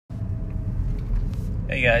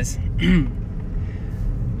Hey guys.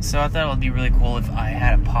 So I thought it would be really cool if I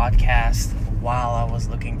had a podcast while I was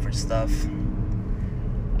looking for stuff.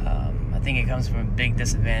 I think it comes from a big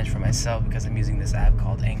disadvantage for myself because I'm using this app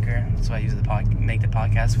called Anchor. That's what I use to make the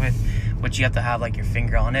podcast with, which you have to have like your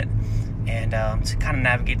finger on it. And to kind of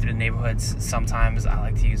navigate through the neighborhoods, sometimes I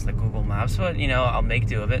like to use the Google Maps, but I'll make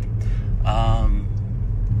do of it.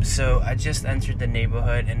 So I just entered the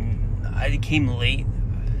neighborhood and I came late.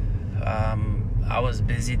 I was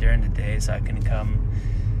busy during the day, so I couldn't come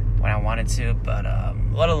when I wanted to. But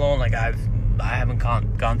let alone like I haven't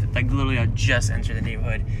gone through, like literally I just entered the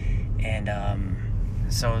neighborhood, and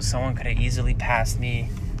so someone could have easily passed me.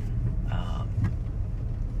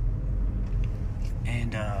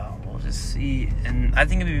 And we'll just see. And I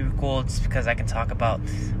think it'd be cool just because I can talk about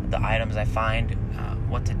the items I find,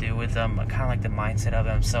 what to do with them, kind of like the mindset of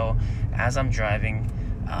them. So as I'm driving,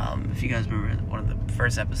 if you guys remember, one of the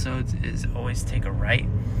first episodes is always take a right.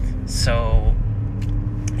 So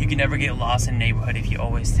you can never get lost in a neighborhood if you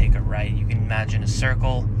always take a right. You can imagine a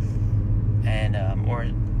circle and or I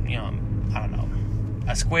don't know,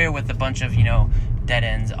 a square with a bunch of dead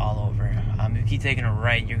ends all over. If you keep taking a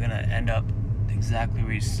right, you're gonna end up exactly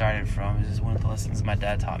where you started from. This is one of the lessons my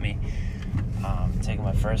dad taught me, taking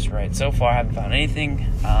my first right. So far I haven't found anything.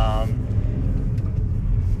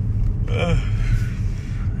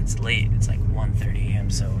 It's late, it's like 1:30 a.m.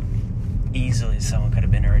 so easily someone could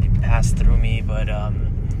have been already passed through me, but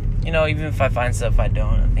even if I find stuff I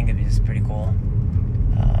don't, I think it'd be just pretty cool.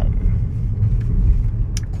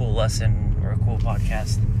 Cool lesson or a cool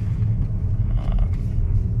podcast.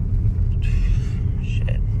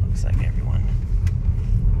 Looks like everyone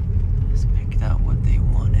has picked out what they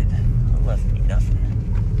wanted. Left me nothing.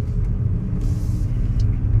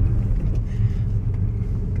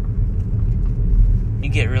 You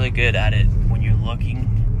get really good at it when you're looking.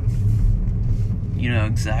 You know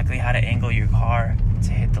exactly how to angle your car to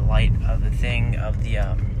hit the light of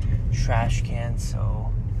the trash can,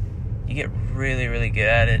 so you get really, really good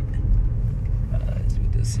at it. Let's see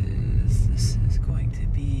what this is. This is going to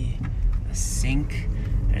be a sink.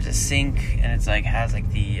 There's a sink, and it's like has like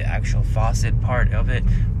the actual faucet part of it,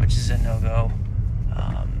 which is a no-go.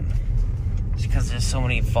 Because there's so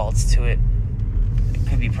many faults to it. There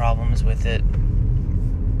could be problems with it.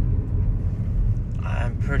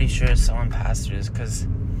 I'm pretty sure someone passed through this, because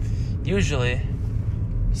usually,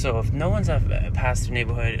 so if no one's passed through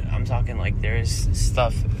neighborhood, I'm talking like there's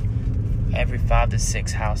stuff every 5 to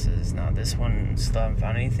 6 houses. Now this one still haven't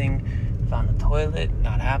found anything. Found a toilet,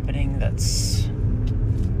 not happening. There's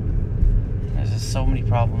just so many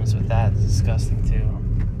problems with that. It's disgusting too.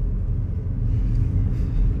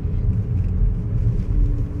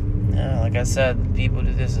 Yeah, like I said, people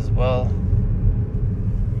do this as well.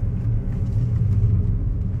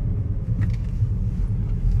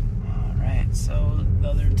 Alright, so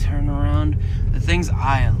another turnaround. The things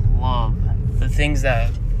I love, the things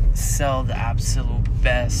that sell the absolute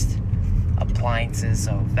best appliances,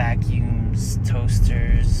 so vacuums,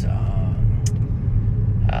 toasters,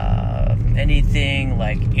 anything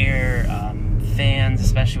like air fans,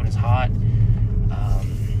 especially when it's hot.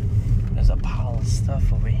 There's a pile of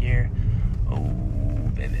stuff over here. Oh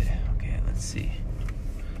baby. Okay, let's see.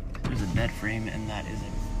 There's a bed frame, and that is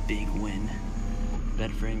a big win.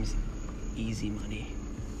 Bed frames, easy money.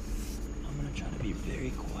 I'm gonna try to be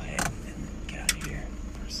very quiet and get out of here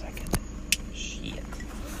for a second. Shit.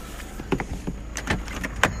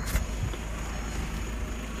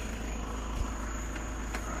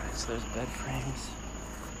 So there's bed frames.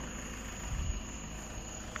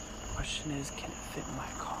 Question is, can it fit in my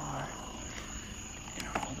car? And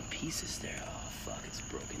are all the pieces there? Oh fuck, it's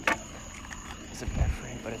broken down. It's a bed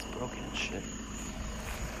frame, but it's broken and shit.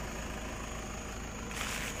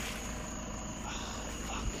 Oh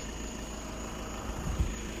fuck.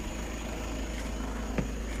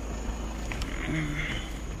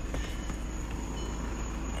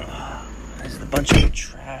 There's a bunch of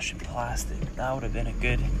trash and plastic. That would have been a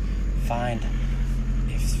good find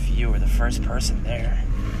if you were the first person there.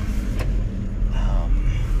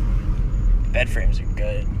 Bed frames are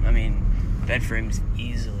good. I mean, bed frames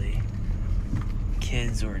easily.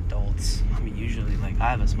 Kids or adults. I mean, usually, like, I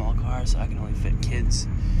have a small car, so I can only fit kids.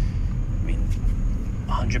 I mean,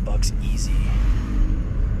 $100 easy.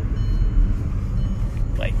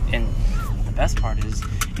 Like, and the best part is,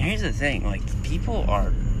 and here's the thing, like, people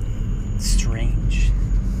are strange.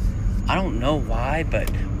 I don't know why, but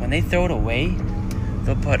when they throw it away,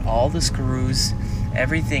 they'll put all the screws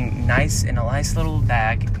everything nice in a nice little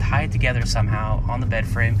bag, tied together somehow on the bed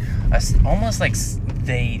frame, almost like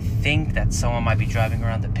they think that someone might be driving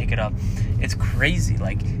around to pick it up. It's crazy.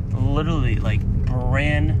 Like, literally, like,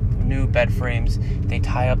 brand new bed frames. They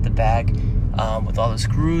tie up the bag with all the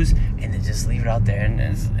screws, and they just leave it out there. And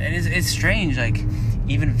it's strange. Like,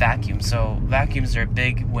 even vacuums. So vacuums are a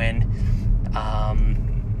big win.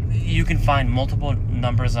 You can find multiple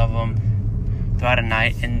numbers of them throughout a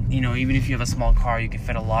night, and even if you have a small car, you can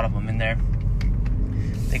fit a lot of them in there.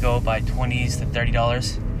 They go by $20 to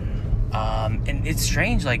 $30. And it's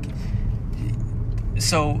strange, like,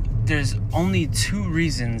 so there's only 2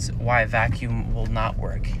 reasons why a vacuum will not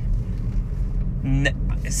work.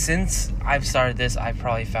 Since I've started this, I've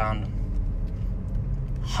probably found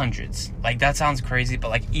hundreds. Like, that sounds crazy, but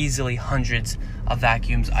like easily hundreds of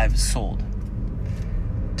vacuums I've sold.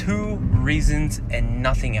 2 reasons and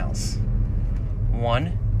nothing else.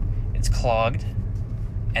 1, it's clogged,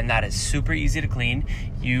 and that is super easy to clean.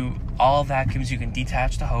 All vacuums, you can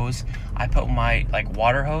detach the hose. I put my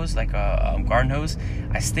water hose, like a garden hose,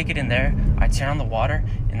 I stick it in there, I turn on the water,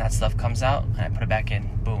 and that stuff comes out, and I put it back in.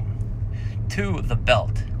 Boom. 2, the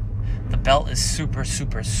belt. The belt is super,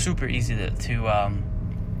 super, super easy to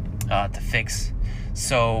fix.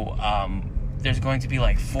 So there's going to be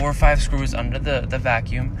like 4 or 5 screws under the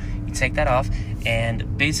vacuum. You take that off,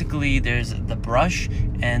 and basically there's the brush,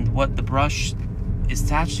 and what the brush is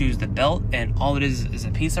attached to is the belt, and all it is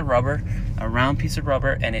a piece of rubber, a round piece of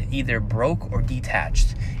rubber, and it either broke or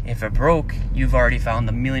detached. If it broke, you've already found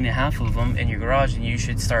 1.5 million of them in your garage, and you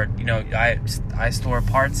should start. I store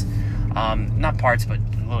parts, not parts, but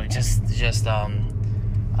literally just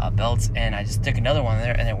belts, and I just stick another one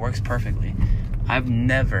there, and it works perfectly. I've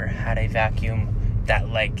never had a vacuum that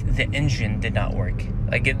the engine did not work.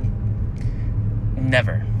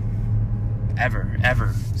 Never.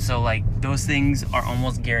 Ever. So those things are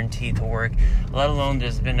almost guaranteed to work. Let alone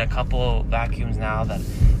there's been a couple vacuums now that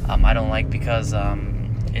I don't like because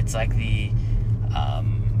it's like the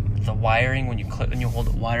wiring, when you hold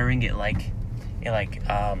the wiring, it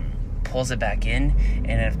pulls it back in,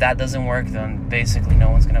 and if that doesn't work, then basically no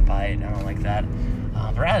one's gonna buy it. I don't like that.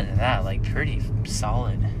 But rather than that, pretty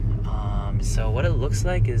solid. So what it looks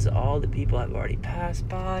like is all the people I've already passed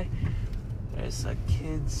by. There's a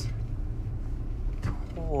kid's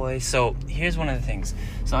toy. So here's one of the things.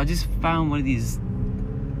 So I just found one of these.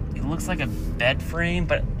 It looks like a bed frame,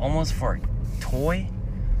 but almost for a toy.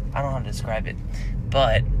 I don't know how to describe it,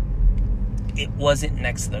 but it wasn't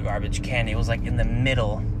next to the garbage can. It was in the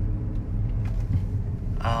middle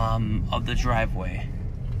of the driveway.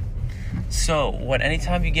 So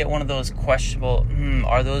anytime you get one of those questionable,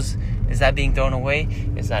 is that being thrown away?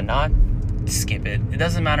 Is that not? Skip it. It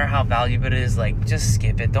doesn't matter how valuable it is. Just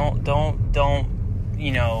skip it. Don't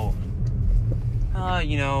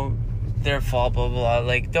their fault, blah, blah,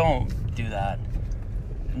 blah. Don't do that.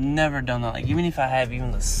 Never done that. Even if I have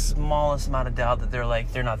even the smallest amount of doubt that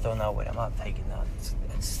they're not throwing that away, I'm not taking that.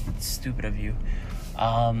 It's stupid of you.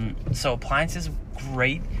 So appliances,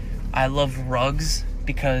 great. I love rugs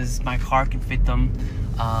because my car can fit them.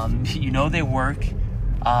 They work.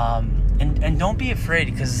 And don't be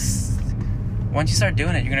afraid, because once you start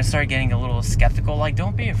doing it, you're going to start getting a little skeptical.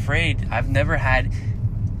 Don't be afraid. I've never had,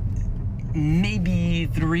 maybe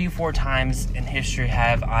 3 or 4 times in history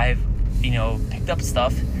I've picked up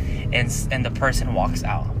stuff and the person walks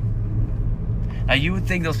out. Now you would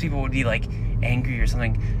think those people would be angry or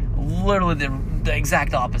something. Literally the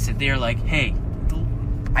exact opposite. They're hey,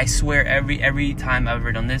 I swear every time I've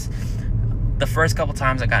ever done this, the first couple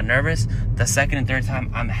times I got nervous. The second and third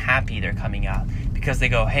time, I'm happy they're coming out, because they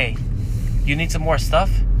go, hey, you need some more stuff?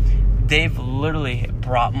 They've literally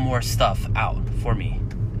brought more stuff out for me.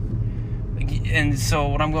 And so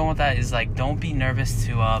what I'm going with that is don't be nervous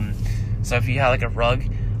to so if you have a rug,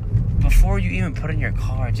 before you even put it in your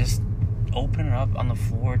car, just open it up on the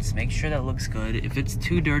floor. Just make sure that looks good. If it's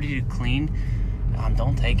too dirty to clean,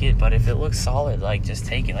 don't take it. But if it looks solid, just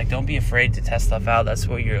take it. Don't be afraid to test stuff out. That's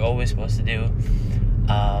what you're always supposed to do.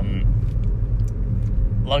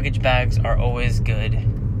 Luggage bags are always good,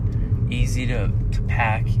 easy to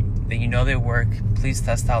pack. They work. Please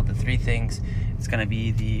test out the 3 things. It's gonna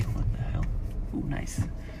be what the hell? Ooh, nice.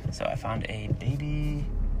 So I found a baby.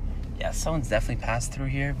 Yeah, someone's definitely passed through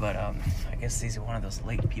here, but I guess these are one of those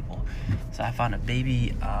late people. So I found a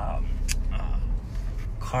baby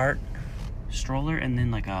cart, stroller, and then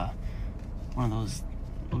one of those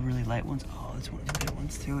really light ones. Oh, it's one of the big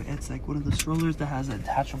ones too. It's one of the strollers that has an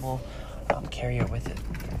attachable carrier with it.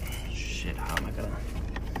 Shit, how am I gonna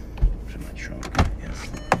put in my trunk? Yes.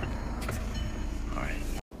 All right.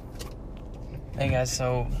 Hey guys,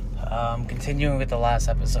 so Continuing with the last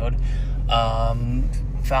episode,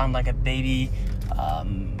 found like a baby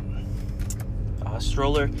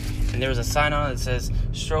stroller, and there was a sign on it that says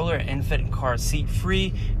stroller, infant, car seat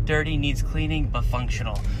free, dirty, needs cleaning, but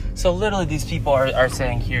functional. So literally these people are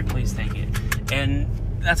saying, here, please take it. And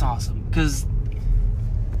that's awesome, because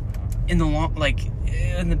in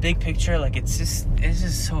the big picture, like it's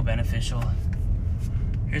just so beneficial.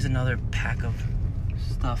 Here's another pack of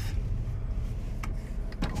stuff.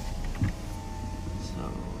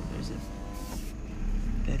 So there's a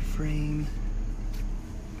bed frame,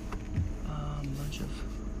 bunch of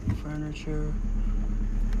furniture.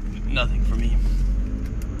 Nothing for me.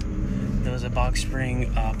 There was a box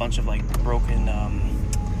spring, a bunch of like broken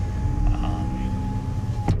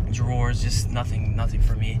drawers, just nothing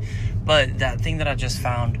for me. But that thing that I just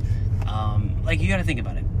found, like, you gotta think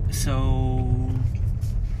about it. So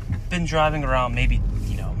been driving around maybe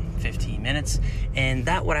 15 minutes, and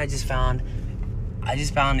what I just found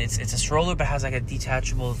it's a stroller, but has like a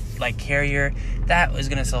detachable like carrier that was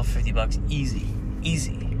gonna sell $50 easy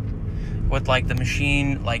with like the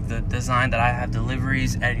machine, like the design that I have,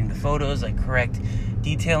 deliveries, editing the photos, like correct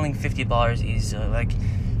detailing, $50 easy. Like,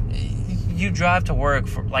 you drive to work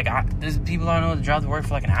for like, there's people I know that drive to work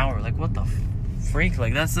for like an hour. Like, what the freak?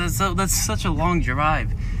 Like, that's such a long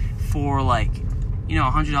drive for like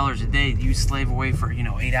 $100 a day. You slave away for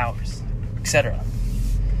 8 hours, etc.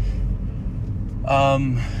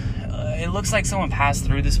 It looks like someone passed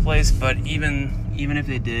through this place, but even if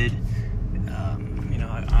they did,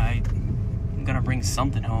 I'm gonna bring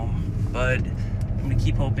something home. But I'm gonna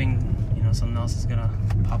keep hoping something else is gonna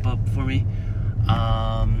pop up for me.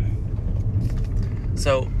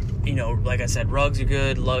 So, like I said, rugs are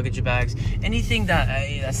good, luggage bags, anything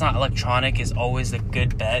that's not electronic is always a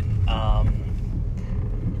good bet.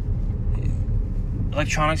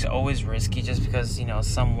 Electronics are always risky, just because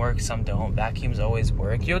some work, some don't. Vacuums always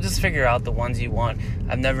work. You'll just figure out the ones you want.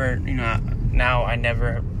 I've never, now I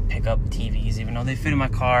never pick up TVs, even though they fit in my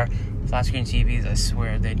car. Flat screen TVs, I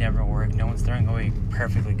swear they never work. No one's throwing away a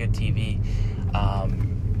perfectly good TV.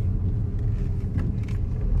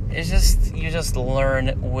 It's just, you just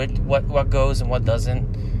learn what goes and what doesn't.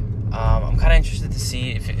 I'm kind of interested to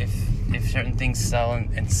see if certain things sell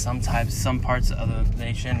in some parts of the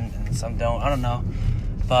nation and some don't. I don't know,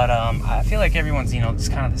 but I feel like everyone's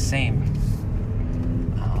just kind of the same.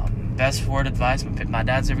 Best word advice my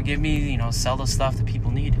dad's ever given me: sell the stuff that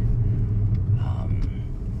people need.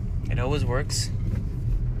 It always works.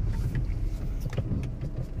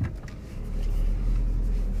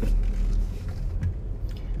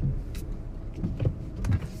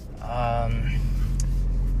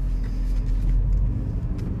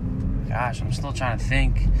 Gosh, I'm still trying to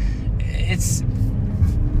think. It's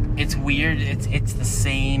weird. It's the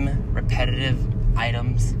same repetitive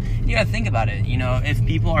items. You gotta think about it. If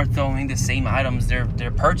people are throwing the same items,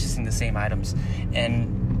 they're purchasing the same items.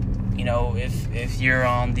 And if you're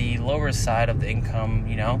on the lower side of the income,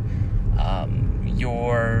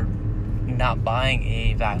 you're not buying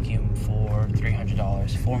a vacuum for $300,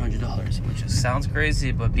 $400, which just sounds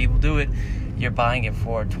crazy, but people do it. You're buying it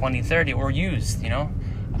for $20, $30, or used,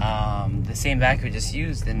 the same vacuum just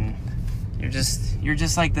used, and you're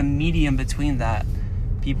just like the medium between that.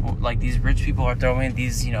 People, like these rich people, are throwing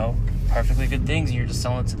these, perfectly good things, and you're just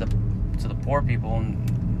selling it to the poor people. And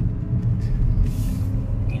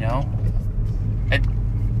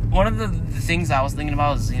one of the things I was thinking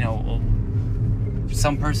about is,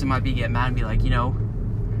 some person might getting mad and be like,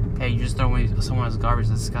 hey, you just throw away someone else's garbage,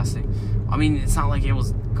 that's disgusting. I mean, it's not like it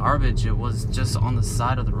was garbage, it was just on the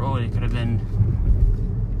side of the road. It could have been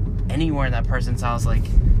anywhere in that person's house. Like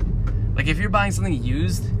if you're buying something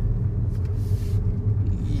used,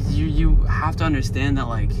 you have to understand that,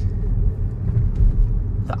 like,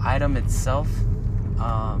 the item itself,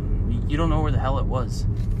 you don't know where the hell it was.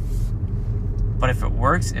 But if it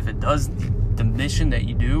works, if it does the mission that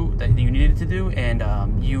you need it to do,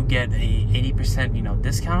 and you get a 80%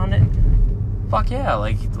 discount on it, fuck yeah.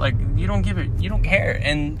 Like you don't care.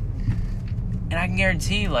 And I can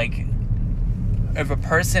guarantee, like, if a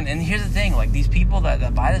person, and here's the thing, like, these people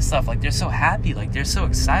that buy this stuff, like, they're so happy, like, they're so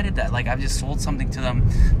excited that, like, I've just sold something to them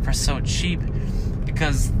for so cheap,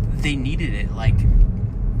 because they needed it. Like,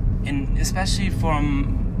 and especially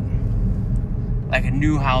from like a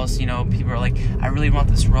new house, people are like, I really want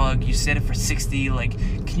this rug, you said it for $60, like,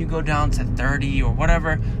 can you go down to $30 or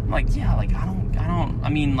whatever? I'm like, yeah, like, I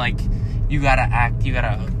mean, like, you gotta act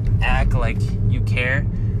like you care,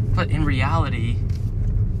 but in reality,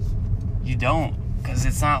 you don't, because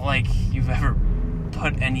it's not like you've ever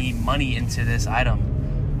put any money into this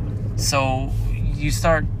item. So you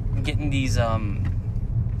start getting these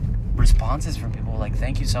responses from people like,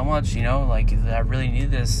 thank you so much, you know, like, I really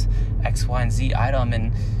need this X, Y, and Z item,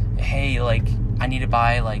 and hey, like, I need to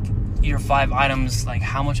buy like your 5 items, like,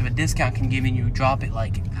 how much of a discount can you give me? And you drop it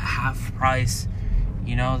like half price,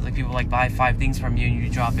 you know, like, people like buy 5 things from you and you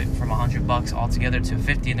drop it from $100 altogether to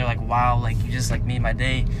 50, and they're like, wow, like, you just like made my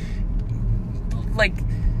day. Like,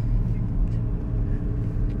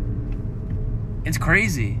 it's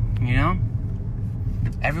crazy, you know?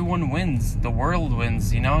 Everyone wins. The world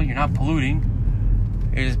wins, you know? You're not polluting.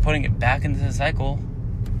 You're just putting it back into the cycle.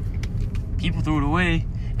 People threw it away.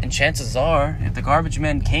 And chances are, if the garbage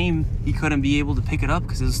man came, he couldn't be able to pick it up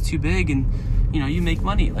because it was too big. And, you know, you make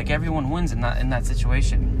money. Like, everyone wins in that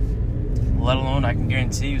situation. Let alone, I can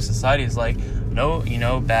guarantee you, society is like, no, you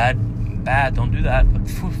know, bad, don't do that. But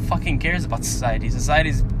who fucking cares about society?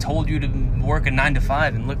 Society's told you to work a 9 to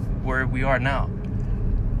 5, and look where we are now.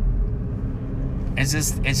 It's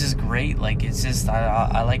just great. Like, it's just,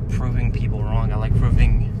 I like proving people wrong. I like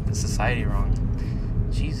proving the society wrong.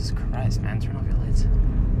 Jesus Christ, man, turn off your lights.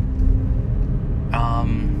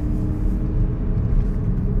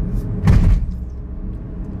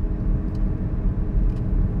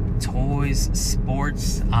 Toys,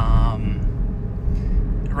 sports.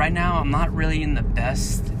 Right now, I'm not really in the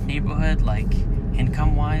best neighborhood, like,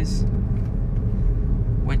 income-wise,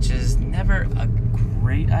 which is never a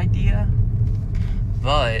great idea.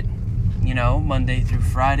 But, you know, Monday through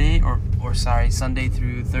Friday, Sunday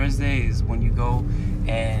through Thursday is when you go,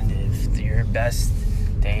 and if your best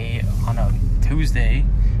day on a Tuesday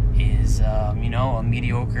is, you know, a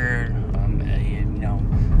mediocre,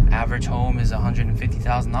 average home is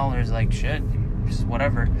 $150,000, like, shit, just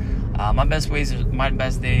whatever. My best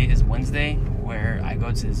day is Wednesday, where I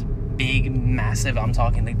go to this big, massive, I'm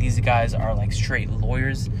talking, like, these guys are, like, straight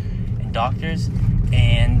lawyers and doctors,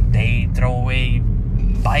 and they throw away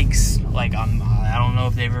bikes, like, I don't know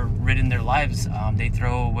if they've ever ridden their lives. They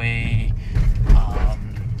throw away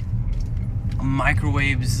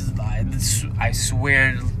microwaves. I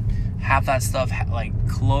swear, half that stuff, like,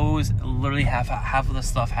 clothes, literally half of the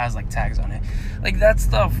stuff has, like, tags on it. Like, that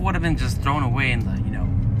stuff would have been just thrown away in the, you know,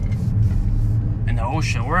 in the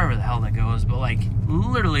ocean, wherever the hell that goes. But, like,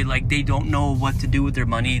 literally, like, they don't know what to do with their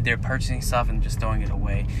money. They're purchasing stuff and just throwing it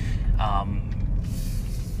away.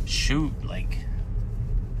 Shoot, like,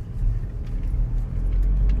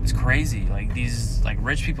 it's crazy. Like, these, like,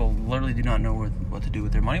 rich people literally do not know what to do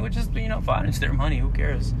with their money, which is, you know, fine. It's their money. Who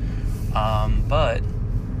cares? But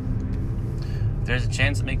if there's a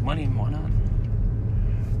chance to make money, why not?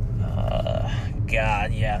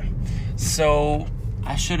 God, yeah. So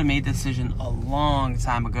I should have made the decision a long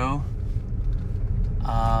time ago.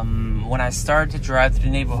 When I started to drive through the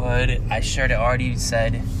neighborhood, I should have already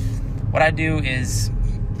said, what I do is,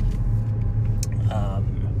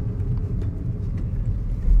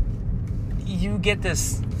 you get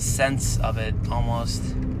this sense of it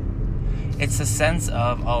almost. It's a sense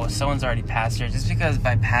of, oh, someone's already passed here, just because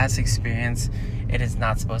by past experience, it is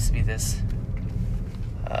not supposed to be this.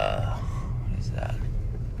 What is that?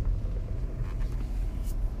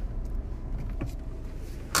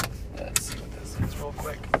 Let's see what this is real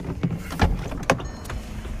quick.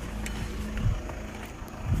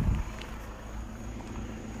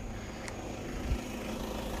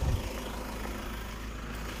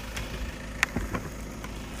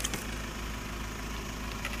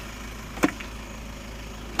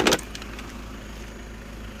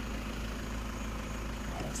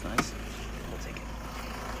 Nice. We'll take it.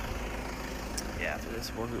 Yeah, after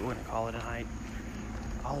this, we're gonna call it a night.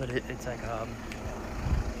 It's like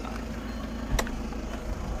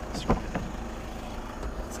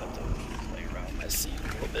let's have to play around my seat a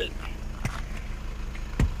little bit.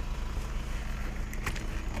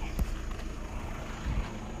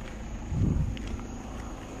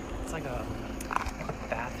 It's like a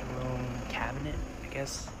bathroom cabinet, I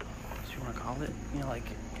guess, if you want to call it. You know, like,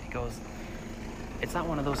 it goes. It's not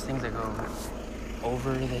one of those things that go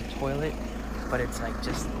over the toilet, but it's like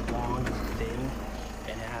just long and thin,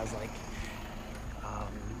 and it has like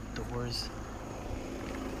doors,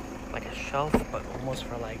 like a shelf, but almost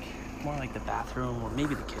for like more like the bathroom or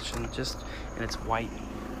maybe the kitchen, just, and it's white.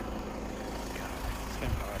 God, it's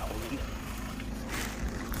gonna be hard holding it.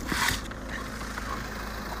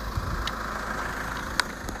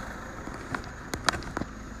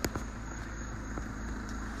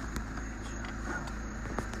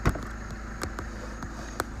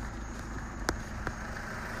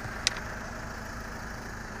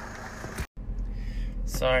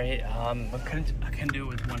 Sorry, I couldn't do it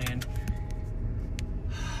with one hand.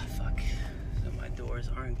 Fuck. So my doors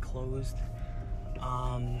aren't closed.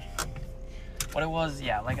 What it was,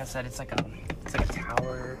 yeah, like I said, it's like a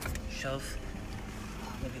tower shelf,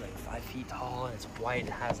 maybe like 5 feet tall, and it's white.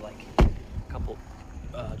 It has like a couple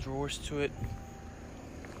drawers to it,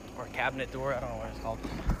 or a cabinet door. I don't know what it's called.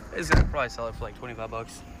 It's gonna probably sell it for like 25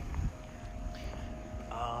 bucks.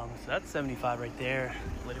 So that's 75 right there.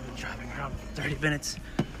 Literally driving around for 30 minutes.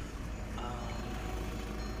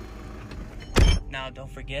 Now,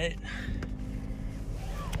 don't forget,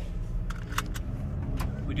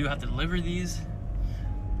 we do have to deliver these,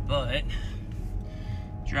 but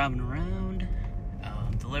driving around,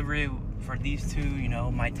 delivery for these two, you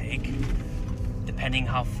know, might take, depending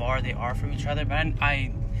how far they are from each other. But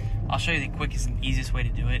I'll show you the quickest and easiest way to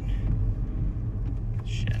do it.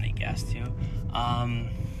 Shit, I need gas too.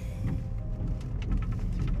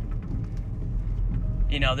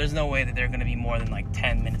 You know, there's no way that they're gonna be more than like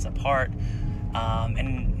 10 minutes apart.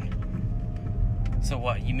 And so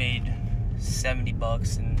what, you made 70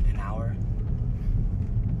 bucks in an hour.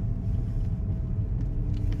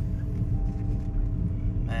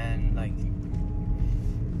 Man, like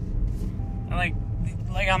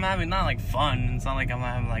I'm having not like fun. It's not like I'm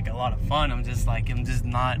having like a lot of fun. I'm just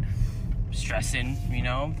not stressing, you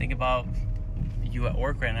know? Think about you at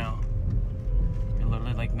work right now. You're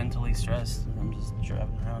literally like mentally stressed. I'm just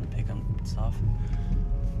driving around and picking stuff.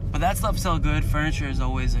 But that stuff's still good. Furniture is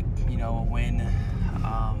always a, you know, a win.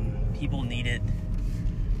 People need it.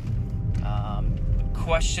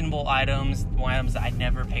 Questionable items that I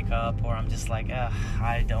never pick up, or I'm just like,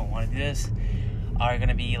 I don't want to do this, are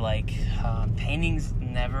gonna be like paintings.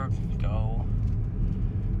 Never go.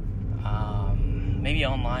 Maybe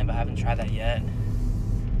online, but I haven't tried that yet.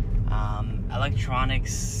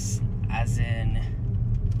 Electronics, as in,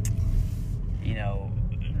 you know,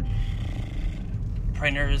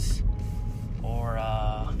 printers or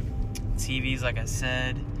TVs, like I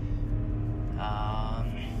said.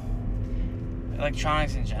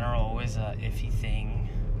 Electronics in general, always a iffy thing.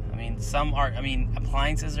 I mean,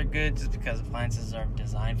 appliances are good just because appliances are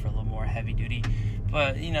designed for a little more heavy duty.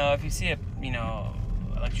 But, you know, if you see a, you know,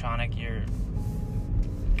 electronic, your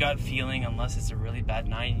gut feeling, unless it's a really bad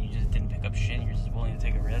night and you just didn't pick up shit and you're just willing to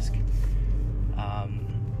take a risk,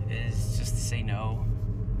 is just to say no.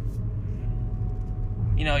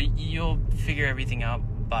 You know, you'll figure everything out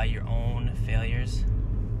by your own failures.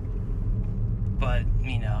 But,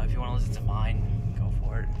 you know, if you want to listen to mine, go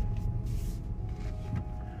for it.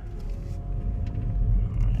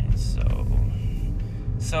 Alright,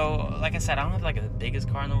 so, like I said, I don't have, like, the biggest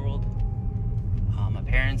car in the world. My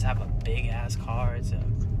parents have a big-ass car. It's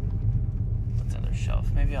what's on their shelf?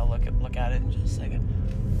 Maybe I'll look at it in just a second.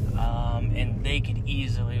 And they could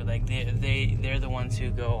easily, like, they're the ones who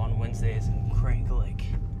go on Wednesdays and crank, like,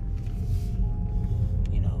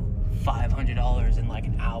 you know, $500 in, like,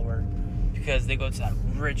 an hour. Because they go to that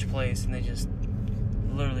rich place and they just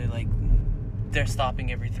literally, like, they're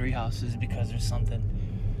stopping every 3 houses because there's something.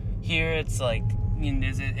 Here it's like, you know,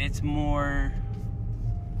 it's more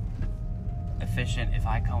efficient if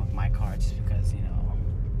I come with my car, just because, you know,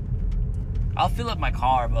 I'll fill up my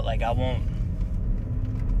car, but like I won't.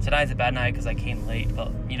 Tonight's a bad night because I came late,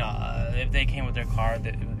 but you know, if they came with their car, it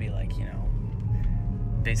would be like, you know,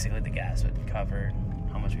 basically the gas would cover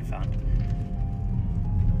how much we found.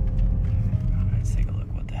 Let's take a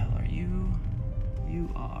look. What the hell are you? You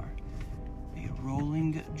are a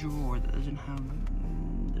rolling drawer that doesn't have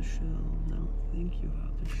the shelves. I don't think you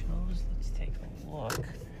have the shelves. Let's take a look.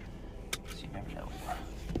 So you never know.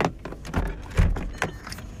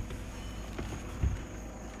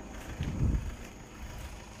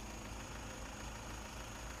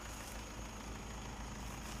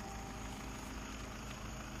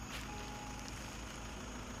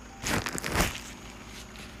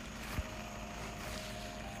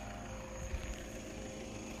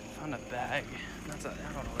 Found a bag. I don't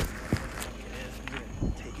know what it is. I'm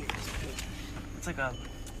gonna take it. It's like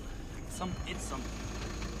it's something.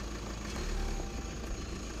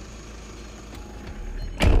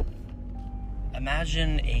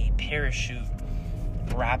 Imagine a parachute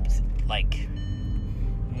wrapped like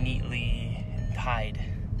neatly and tied.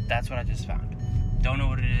 That's what I just found. Don't know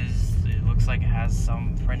what it is. It looks like it has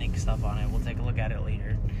some printing stuff on it. We'll take a look at it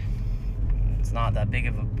later. It's not that big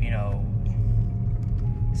of a, you know,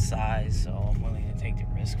 size, so I'm willing to take the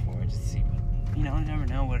risk for it just to see. But you know, you never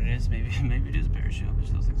know what it is. Maybe it is a parachute, which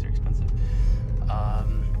those things are expensive.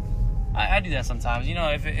 I do that sometimes. You know,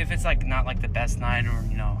 if it's like not like the best night, or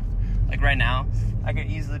you know, like right now, I could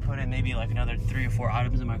easily put in maybe like another 3 or 4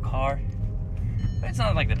 items in my car. But it's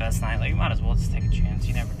not like the best night. Like, you might as well just take a chance.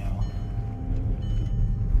 You never know.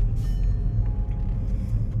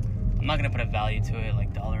 I'm not gonna put a value to it,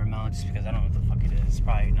 like dollar amount, just because I don't know what the fuck it is. It's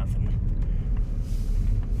probably nothing.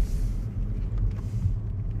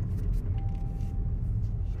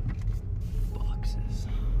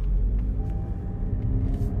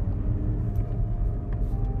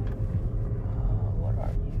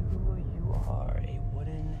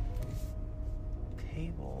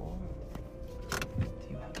 table. Do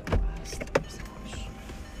you have glass? That's the question.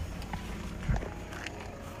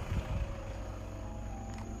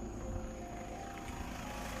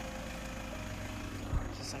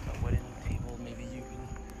 Just like a wooden table. Maybe you can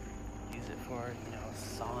use it for, you know,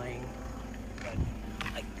 sawing, but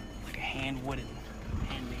like a handmade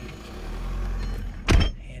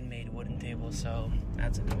wooden table. So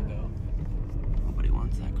that's a no-go. Nobody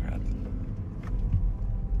wants that crap.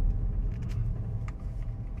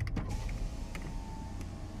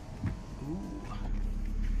 Ooh,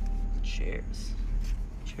 chairs.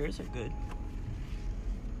 Chairs are good.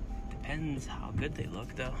 Depends how good they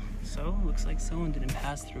look, though. So looks like someone didn't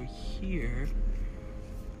pass through here,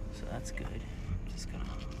 so that's good. I'm just gonna.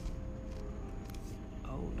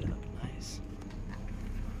 Oh, they look nice.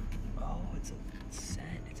 Oh, it's a set.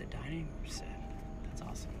 It's a dining room set. That's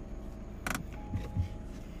awesome.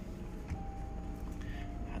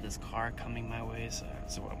 I have this car coming my way, so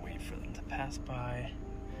I'm waiting for them to pass by.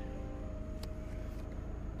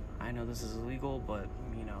 I know this is illegal, but,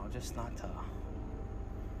 you know, just not to... God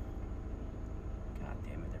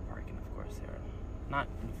damn it, they're parking, of course. They're not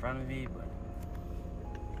in front of me, but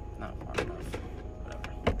not far enough.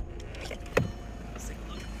 Whatever. Let's take a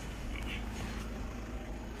look.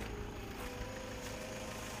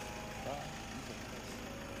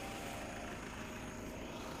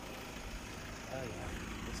 Oh yeah,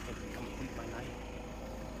 this could complete my night.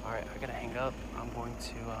 Alright, I gotta hang up. I'm going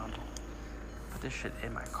to put this shit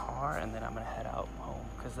in my car, and then I'm gonna head out home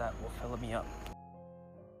because that will fill me up.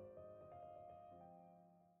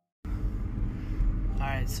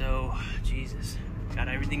 Alright, so Jesus, got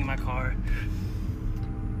everything in my car.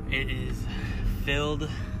 It is filled.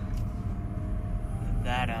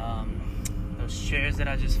 That those chairs that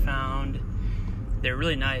I just found, they're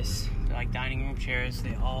really nice. They're like dining room chairs.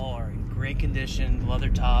 They all are in great condition, leather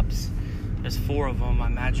tops. There's 4 of them I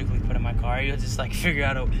magically put in my car. You'll just like figure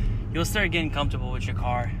out you'll start getting comfortable with your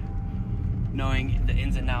car, knowing the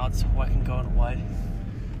ins and outs, what can go and what.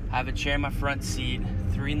 I have a chair in my front seat,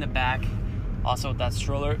 3 in the back, also with that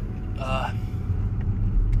stroller.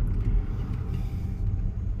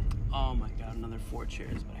 Oh my God, another 4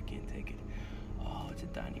 chairs, but I can't take it. Oh, it's a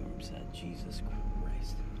dining room set. Jesus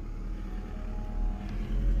Christ.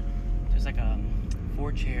 There's like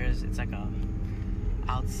 4 chairs. It's like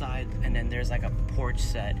outside, and then there's like a porch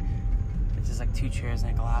set. It's just like 2 chairs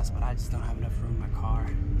and a glass, but I just don't have enough room in my car.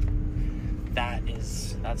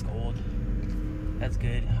 That's gold. That's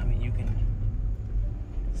good. I mean, you can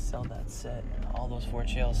sell that set, all those 4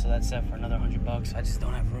 chairs, so that set for another $100. I just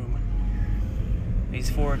don't have room. These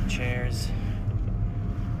 4 chairs.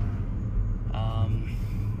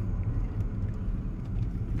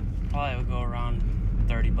 Probably would go around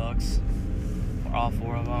 $30 for all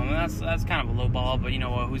 4 of them. And that's kind of a low ball, but you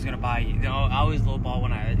know what? Who's gonna buy? You know, I always low ball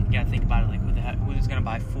when I gotta think about it. Like, who's gonna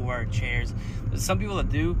buy 4 chairs? There's some people that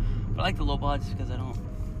do, but I like the low ball just because I don't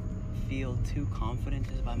feel too confident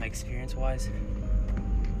just by my experience wise.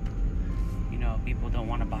 You know, people don't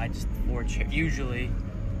want to buy just 4 chairs. Usually,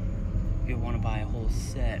 people want to buy a whole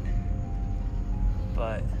set,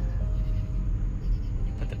 but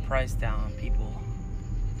you put the price down, people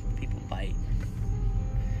bite.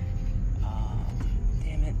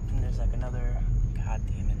 Damn it! And there's like another. God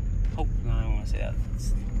damn it! Oh no, I don't want to say that.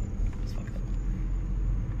 It's fucked up.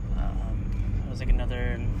 There's like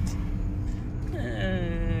another. I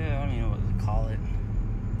don't even know what to call it.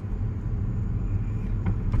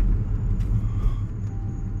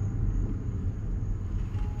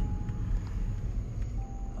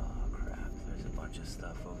 Oh crap! There's a bunch of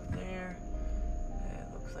stuff over there.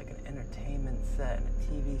 It looks like an entertainment set and a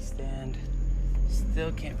TV stand.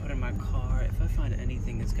 Still can't put in my car. If I find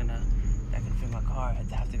anything that can fit my car,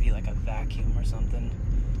 it'd have to be like a vacuum or something,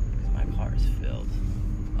 because my car is filled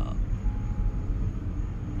up.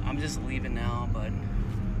 I'm just leaving now, but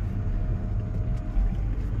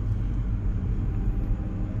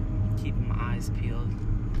keeping my eyes peeled.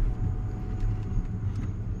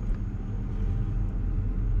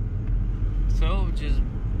 So just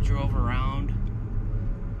drove around.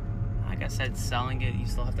 Like I said, selling it, you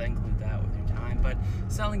still have to include that with your time, but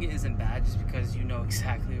selling it isn't bad just because you know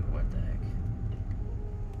exactly what the heck.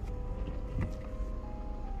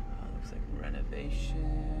 Looks like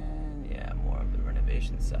renovation. Yeah, more of the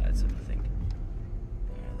renovation side, so I think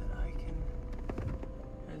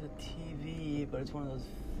there's a TV, but it's one of those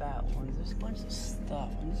fat ones. There's a bunch of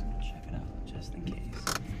stuff. I'm just gonna check it out just in case.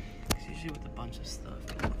 Because usually with a bunch of stuff,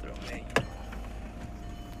 people throw away, you know,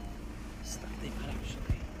 stuff they might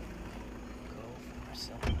actually go for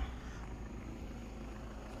selling.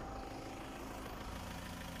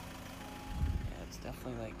 Yeah, it's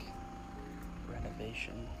definitely like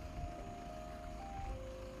renovation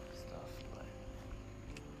stuff, but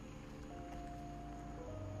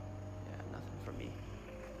yeah, nothing for me.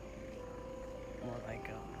 More like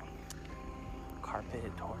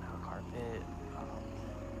carpet, torn out carpet,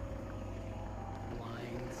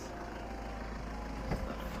 blinds,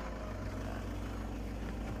 stuff like that.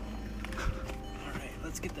 Alright,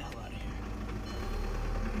 let's get the hell out of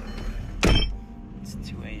here. It's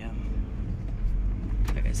 2 a.m.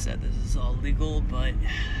 Like I said, this is all legal, but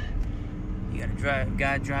you got a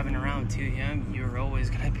guy driving around 2 a.m., you're always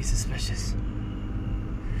gonna be suspicious.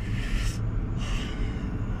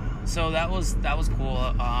 So that was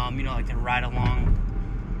cool. You know, like to ride along.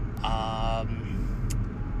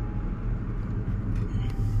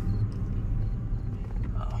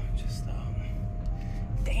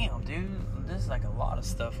 Damn, dude, this is like a lot of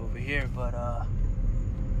stuff over here, but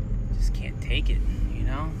just can't take it. You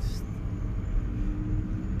know, it's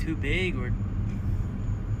too big or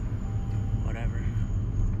whatever.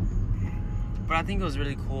 But I think it was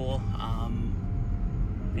really cool.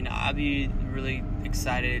 You know, I'd be really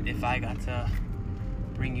excited if I got to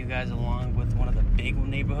bring you guys along with one of the big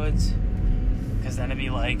neighborhoods, because then it'd be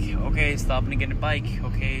like, okay, stopping to get a bike,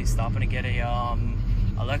 okay, stopping to get a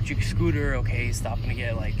electric scooter, okay, stopping to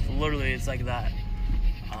get, like, literally it's like that.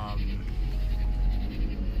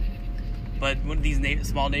 But one of these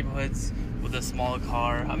small neighborhoods with a smaller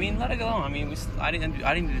car, I mean, let it go. I mean, I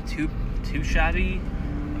didn't do too shabby.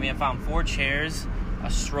 I mean, I found 4 chairs, a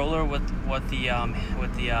stroller with the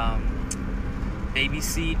baby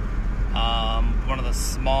seat, one of the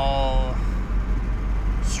small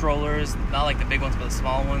strollers, not like the big ones, but the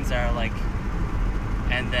small ones that are like,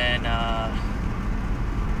 and then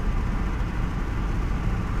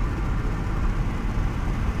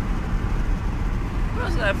what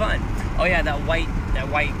else did I find? Oh yeah, that white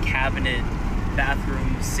cabinet,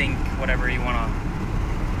 bathroom, sink, whatever you want to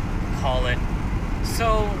call it.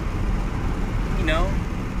 So, you know,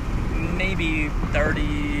 maybe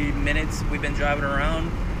 30 minutes we've been driving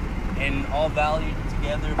around, and all valued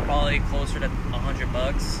together probably closer to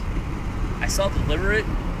 $100. I self-deliver it,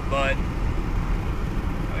 but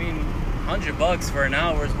I mean, $100 for an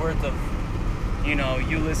hour's worth of, you know,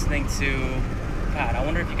 you listening to, God, I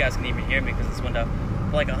wonder if you guys can even hear me because this window.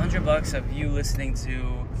 Like $100 of you listening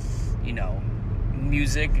to, you know,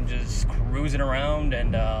 music and just cruising around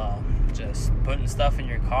and just putting stuff in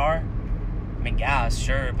your car. I mean, gas,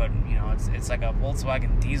 sure, but you know, it's like a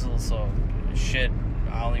Volkswagen diesel, so shit,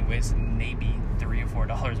 I only wasted maybe $3 or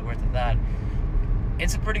 $4 worth of that.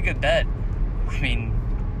 It's a pretty good bet. I mean,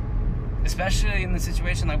 especially in the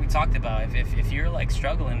situation like we talked about, if you're like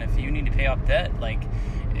struggling, if you need to pay off debt, like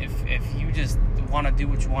if you just want to do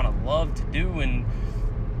what you want to love to do and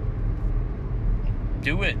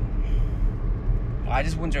do it. I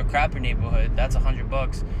just went to a crappy neighborhood, that's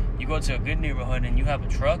 $100. You go to a good neighborhood and you have a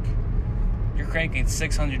truck, you're cranking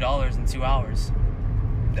 $600 in 2 hours.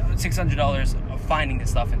 $600 of finding the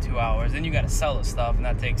stuff in 2 hours. Then you got to sell the stuff, and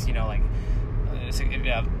that takes, you know, like,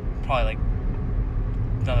 yeah, probably like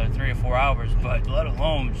another 3 or 4 hours. But let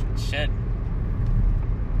alone, shit,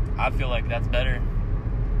 I feel like that's better.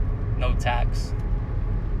 No tax.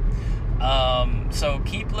 So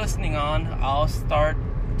keep listening on. I'll start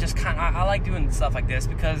just I like doing stuff like this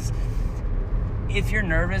because if you're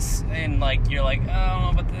nervous and like you're like, oh, I don't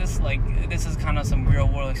know about this, like this is kind of some real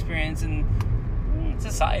world experience, and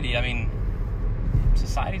society, I mean,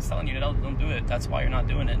 society's telling you don't do it. That's why you're not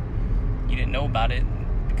doing it. You didn't know about it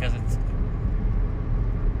because it's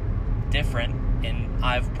different, and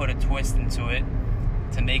I've put a twist into it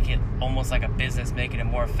to make it almost like a business, make it a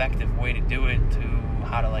more effective way to do it, to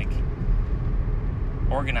how to like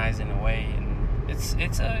organize in a way, and it's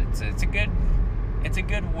a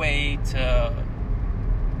good way to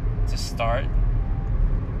start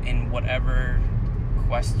in whatever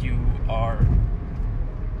quest you are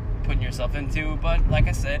putting yourself into. But like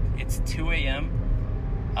I said, it's 2 a.m.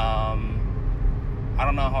 I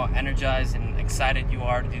don't know how energized and excited you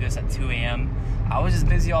are to do this at 2 a.m. I was just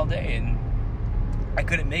busy all day and I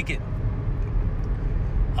couldn't make it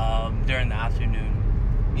during the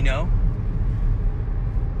afternoon, you know?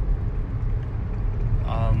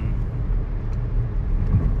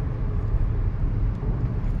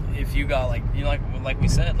 If you got like, you know, like we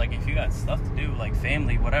said, like if you got stuff to do, like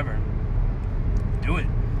family, whatever, do it,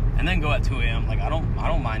 and then go at 2 a.m. Like I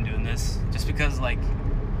don't mind doing this just because like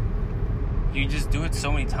you just do it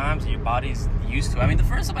so many times and your body's used to it. I mean, the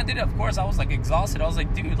first time I did it, of course, I was like exhausted. I was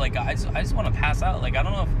like, dude, like I just want to pass out. Like I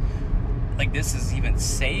don't know if like this is even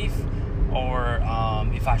safe or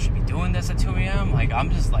if I should be doing this at 2 a.m. Like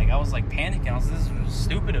I'm just like, I was like panicking. I was like, this is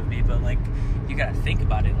stupid of me, but like you gotta think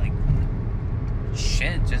about it. Like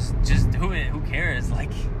shit, just do it. Who cares?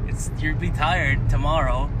 Like, you'll be tired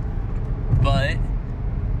tomorrow, but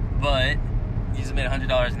you just made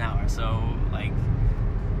 $100 an hour. So, like,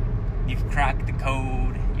 you've cracked the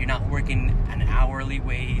code. You're not working an hourly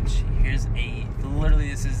wage. Literally,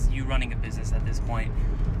 this is you running a business at this point.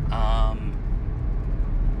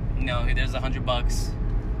 There's $100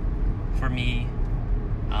 for me,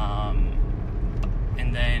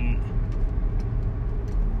 and then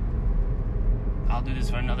I'll do this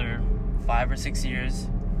for another 5 or 6 years.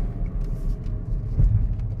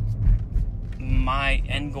 My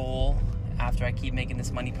end goal, after I keep making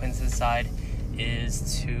this money, putting to the side,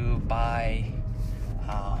 is to buy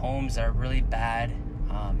homes that are really bad,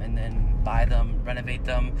 and then buy them, renovate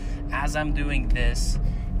them as I'm doing this.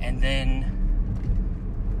 And then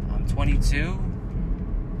I'm 22,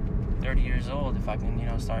 30 years old. If I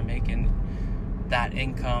can, start making that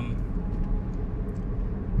income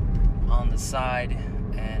on the side,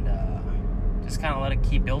 and just kind of let it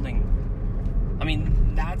keep building. I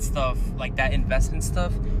mean, that stuff, like that investment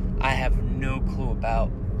stuff, I have no clue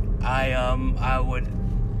about. I would,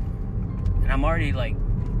 and I've already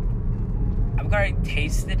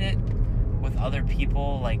tasted it with other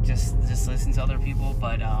people, like just listen to other people,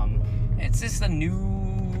 but it's just a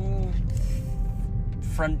new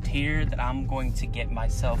frontier that I'm going to get my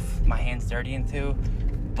hands dirty into.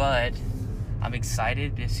 But I'm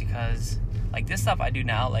excited just because, like, this stuff I do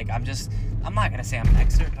now, like, I'm not gonna say I'm an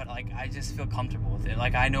expert, but like I just feel comfortable with it.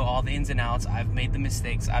 Like, I know all the ins and outs. I've made the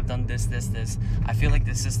mistakes. I've done this. I feel like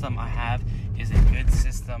the system I have is a good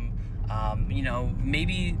system.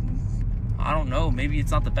 Maybe, I don't know, maybe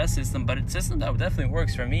it's not the best system, but it's a system that definitely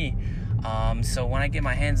works for me. So when I get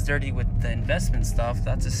my hands dirty with the investment stuff,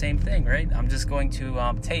 that's the same thing, right? I'm just going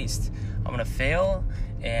to taste. I'm going to fail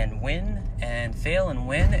and win, and fail and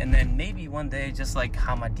win, and then maybe one day, just like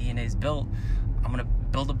how my DNA is built, I'm going to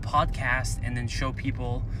build a podcast and then show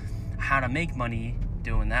people how to make money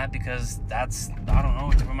doing that, because that's, I don't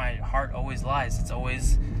know, it's where my heart always lies. It's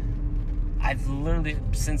always, I've literally,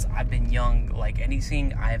 since I've been young, like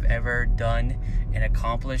anything I've ever done and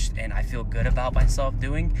accomplished and I feel good about myself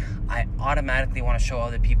doing, I automatically want to show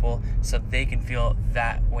other people so they can feel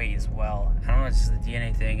that way as well. I don't know, it's just the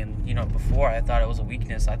DNA thing. And, before I thought it was a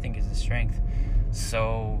weakness, I think it's a strength.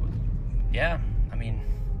 So, yeah, I mean,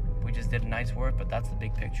 we just did nice work, but that's the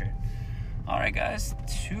big picture. Alright guys,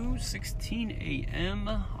 2:16 a.m.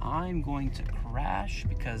 I'm going to crash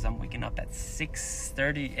because I'm waking up at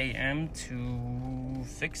 6:30 a.m. to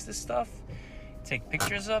fix this stuff, take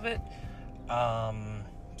pictures of it,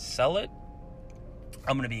 sell it.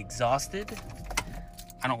 I'm going to be exhausted.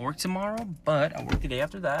 I don't work tomorrow, but I work the day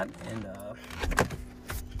after that, and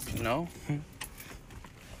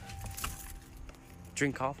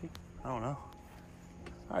drink coffee. I don't know.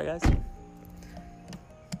 Alright guys,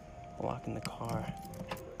 lock in the car.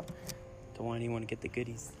 Don't want anyone to get the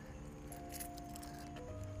goodies.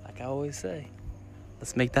 Like I always say,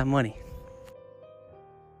 let's make that money.